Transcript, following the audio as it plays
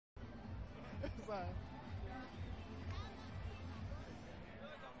side.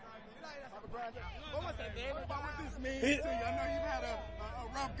 What this means to you? I know you've had a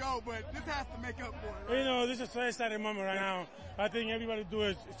rough go, but this has to make up for it, right? You know, this is a very exciting moment right now. I think everybody do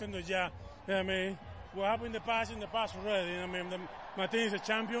it stand up, yeah. You know what I mean? What happened in the past already. You know what I mean? My team is a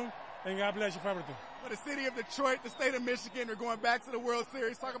champion, and God bless you for everything. For the city of Detroit, the state of Michigan, are going back to the World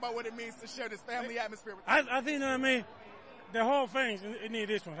Series. Talk about what it means to share this family atmosphere with you. I think, you know what I mean? The whole thing, it needs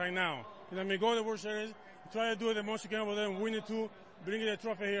this one right now. You know what I mean? Go to the World Series, try to do the most you can over there and win it too, bring the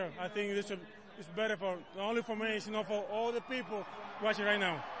trophy here. I think it's better for, not only for me, it's for all the people watching right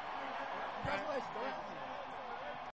now. Congratulations,